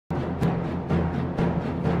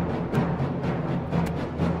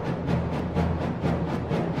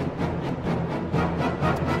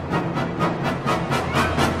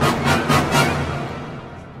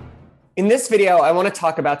In this video, I want to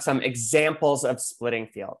talk about some examples of splitting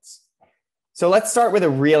fields. So let's start with a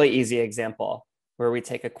really easy example where we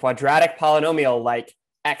take a quadratic polynomial like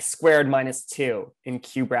x squared minus 2 in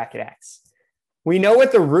q bracket x. We know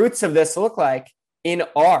what the roots of this look like in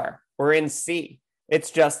R or in C.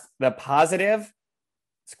 It's just the positive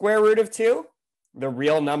square root of 2, the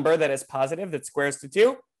real number that is positive that squares to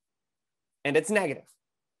 2, and it's negative.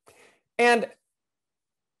 And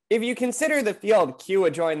if you consider the field Q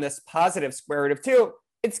adjoin this positive square root of 2,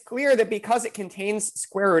 it's clear that because it contains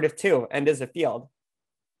square root of 2 and is a field,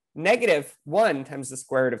 negative 1 times the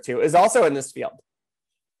square root of 2 is also in this field.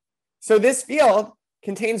 So this field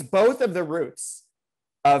contains both of the roots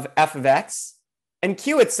of f of x, and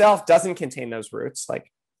Q itself doesn't contain those roots.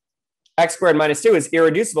 Like x squared minus 2 is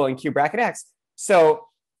irreducible in Q bracket x. So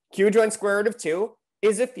Q adjoin square root of 2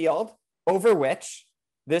 is a field over which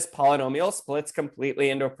this polynomial splits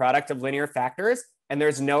completely into a product of linear factors, and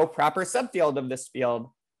there's no proper subfield of this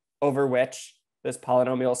field over which this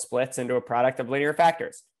polynomial splits into a product of linear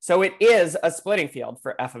factors. So it is a splitting field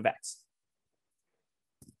for f of x.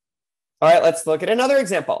 All right, let's look at another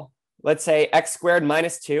example. Let's say x squared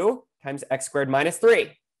minus 2 times x squared minus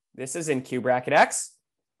 3. This is in Q bracket x.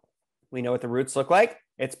 We know what the roots look like.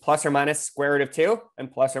 It's plus or minus square root of 2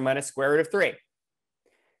 and plus or minus square root of 3.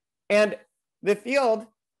 And the field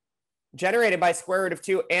generated by square root of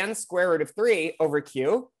 2 and square root of 3 over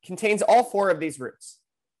Q contains all four of these roots.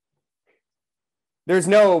 There's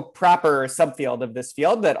no proper subfield of this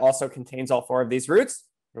field that also contains all four of these roots.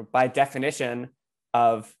 By definition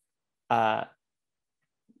of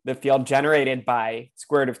the field generated by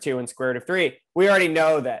square root of 2 and square root of 3, we already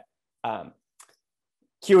know that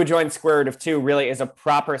Q adjoin square root of 2 really is a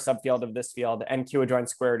proper subfield of this field, and Q adjoin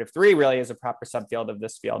square root of 3 really is a proper subfield of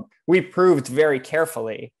this field. We proved very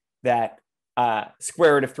carefully that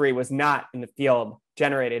square root of 3 was not in the field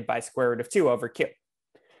generated by square root of 2 over Q.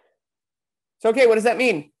 So, okay, what does that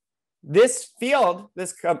mean? This field,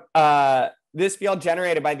 this field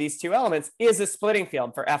generated by these two elements is a splitting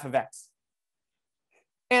field for f of x.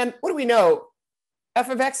 And what do we know?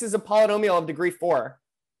 F of x is a polynomial of degree 4.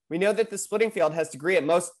 We know that the splitting field has degree at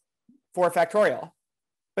most 4 factorial.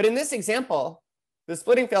 But in this example, the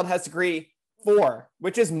splitting field has degree 4,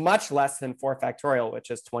 which is much less than 4 factorial,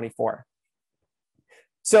 which is 24.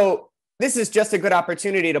 So this is just a good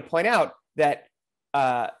opportunity to point out that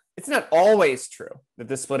it's not always true that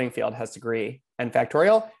the splitting field has degree n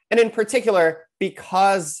factorial. And in particular,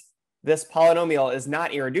 because this polynomial is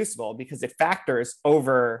not irreducible, because it factors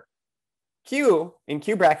over Q in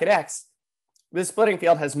Q bracket x, the splitting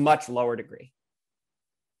field has much lower degree.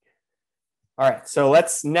 All right, so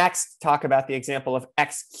let's next talk about the example of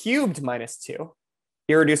x cubed minus 2,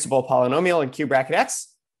 irreducible polynomial in Q bracket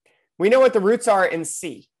x. We know what the roots are in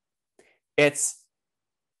C. It's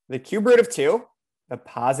the cube root of 2, the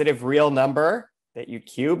positive real number that you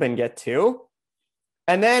cube and get 2,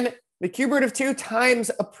 and then the cube root of 2 times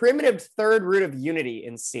a primitive third root of unity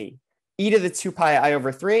in C, e to the 2 pi I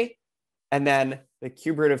over 3, and then the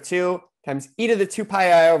cube root of 2 times e to the 2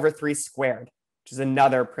 pi I over 3 squared, which is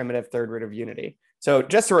another primitive third root of unity. So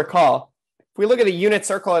just to recall, if we look at a unit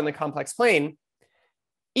circle in the complex plane,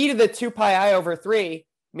 e to the 2 pi I over 3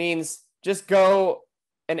 means just go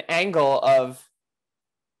an angle of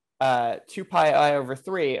 2 pi I over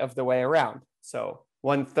 3 of the way around. So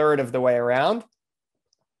 1/3 of the way around.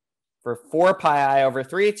 For 4 pi I over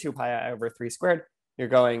 3, 2 pi I over 3 squared, you're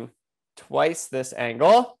going twice this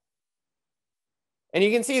angle. And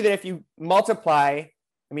you can see that if you multiply,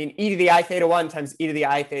 e to the I theta 1 times e to the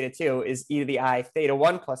I theta 2 is e to the I theta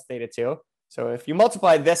 1 plus theta 2. So if you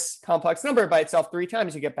multiply this complex number by itself 3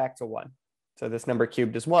 times, you get back to 1. So this number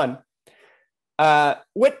cubed is 1.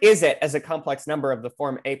 What is it as a complex number of the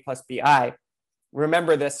form a plus bi?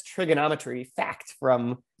 Remember this trigonometry fact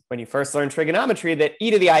from when you first learned trigonometry, that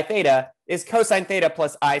e to the I theta is cosine theta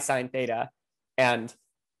plus I sine theta. And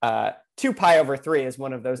 2 pi over 3 is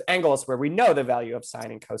one of those angles where we know the value of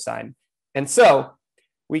sine and cosine. And so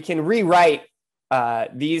we can rewrite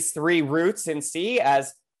these three roots in C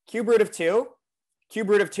as cube root of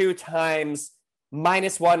 2 times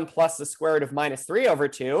minus 1 plus the square root of minus 3 over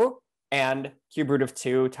 2, and cube root of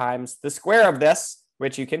 2 times the square of this,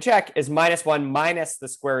 which you can check, is minus 1 minus the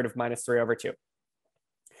square root of minus 3 over 2.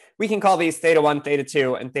 We can call these theta 1, theta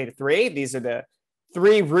 2, and theta 3. These are the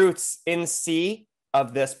three roots in C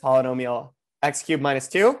of this polynomial x cubed minus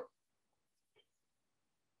 2.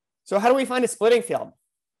 So how do we find a splitting field?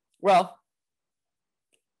 Well,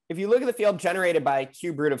 if you look at the field generated by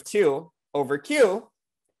cube root of 2 over Q,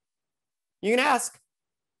 you can ask,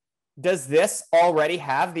 does this already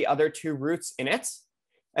have the other two roots in it?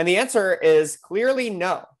 And the answer is clearly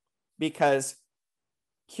no. because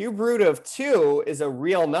cube root of 2 is a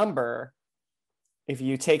real number. If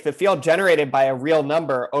you take the field generated by a real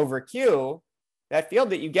number over Q, that field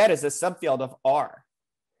that you get is a subfield of R.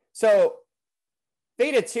 So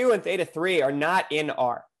theta 2 and theta 3 are not in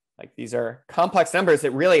R. Like, these are complex numbers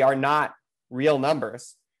that really are not real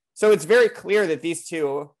numbers. So it's very clear that these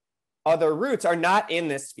two other roots are not in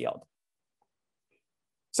this field.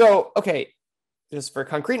 So, okay, just for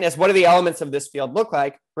concreteness, what do the elements of this field look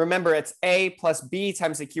like? Remember, it's A plus B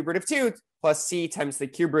times the cube root of 2 plus C times the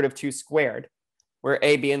cube root of 2 squared, where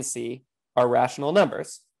A, B, and C are rational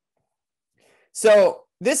numbers. So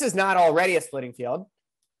this is not already a splitting field.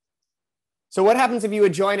 So what happens if you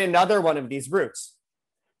would join another one of these roots?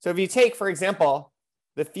 So if you take, for example,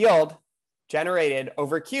 the field generated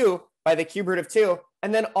over Q by the cube root of 2,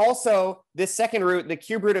 and then also this second root, the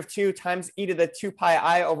cube root of 2 times e to the 2 pi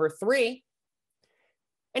I over 3,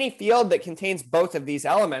 any field that contains both of these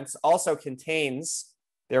elements also contains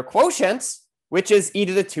their quotients, which is e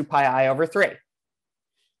to the 2 pi I over 3.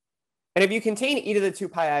 And if you contain e to the 2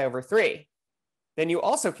 pi I over 3, then you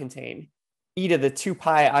also contain e to the 2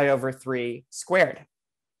 pi I over 3 squared,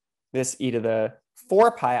 this e to the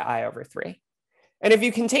 4 pi I over 3. And if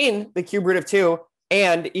you contain the cube root of 2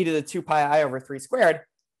 and e to the 2 pi I over 3 squared,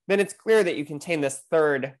 then it's clear that you contain this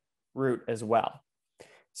third root as well.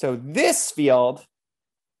 So this field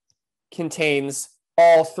contains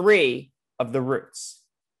all three of the roots.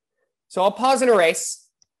 So I'll pause and erase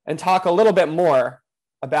and talk a little bit more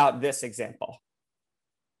about this example.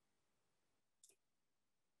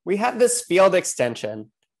 We have this field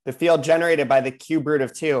extension, the field generated by the cube root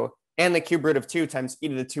of 2 and the cube root of 2 times e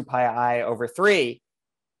to the 2 pi I over 3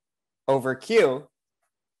 over Q.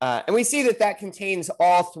 And we see that that contains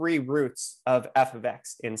all three roots of f of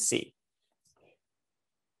x in C.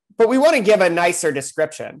 But we want to give a nicer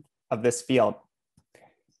description of this field.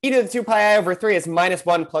 E to the 2 pi I over 3 is minus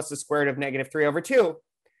 1 plus the square root of negative 3 over 2.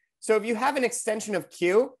 So if you have an extension of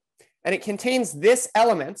Q and it contains this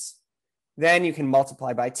element, then you can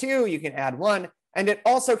multiply by 2, you can add 1, and it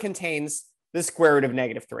also contains the square root of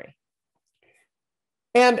negative 3.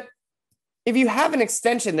 And if you have an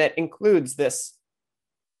extension that includes this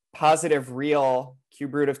positive real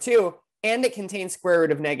cube root of 2 and it contains square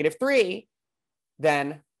root of negative 3,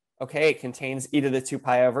 then, okay, it contains e to the 2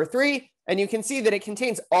 pi over 3, and you can see that it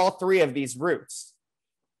contains all three of these roots.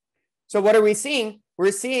 So what are we seeing?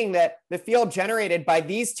 We're seeing that the field generated by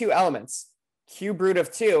these two elements, cube root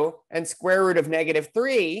of 2 and square root of negative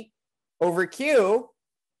 3 over Q,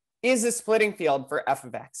 is a splitting field for f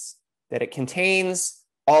of x, that it contains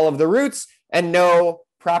all of the roots and no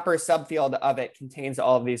proper subfield of it contains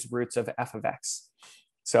all of these roots of f of x.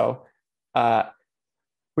 So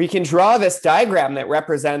we can draw this diagram that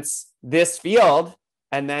represents this field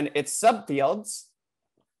and then its subfields.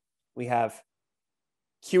 We have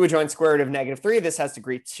Q adjoin square root of negative 3. This has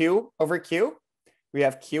degree 2 over Q. We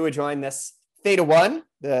have Q adjoin this theta 1,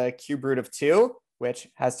 the cube root of 2, which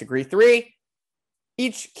has degree 3.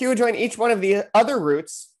 Q adjoin each one of the other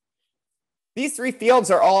roots. These three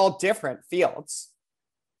fields are all different fields.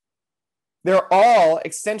 They're all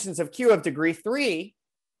extensions of Q of degree 3.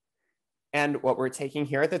 And what we're taking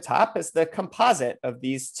here at the top is the composite of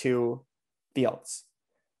these two fields.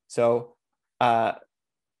 So, the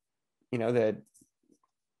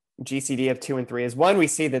GCD of 2 and 3 is 1. We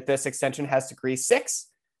see that this extension has degree 6.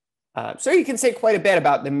 So you can say quite a bit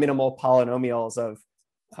about the minimal polynomials of,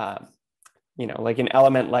 like an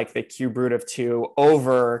element like the cube root of 2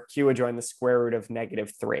 over Q adjoin the square root of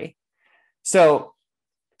negative 3. So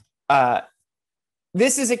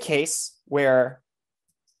this is a case where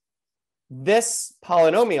this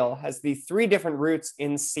polynomial has the three different roots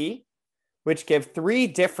in C, which give three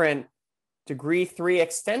different degree 3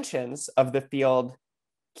 extensions of the field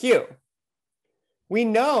Q. We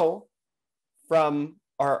know from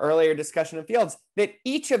our earlier discussion of fields that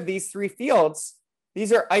each of these three fields,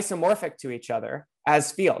 these are isomorphic to each other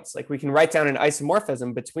as fields. Like, we can write down an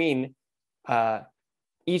isomorphism between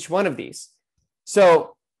each one of these.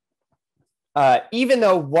 So even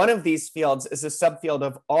though one of these fields is a subfield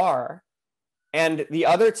of R and the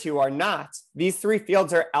other two are not, these three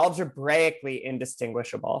fields are algebraically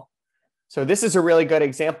indistinguishable. So this is a really good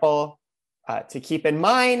example to keep in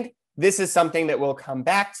mind. This is something that we'll come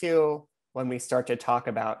back to when we start to talk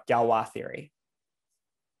about Galois theory.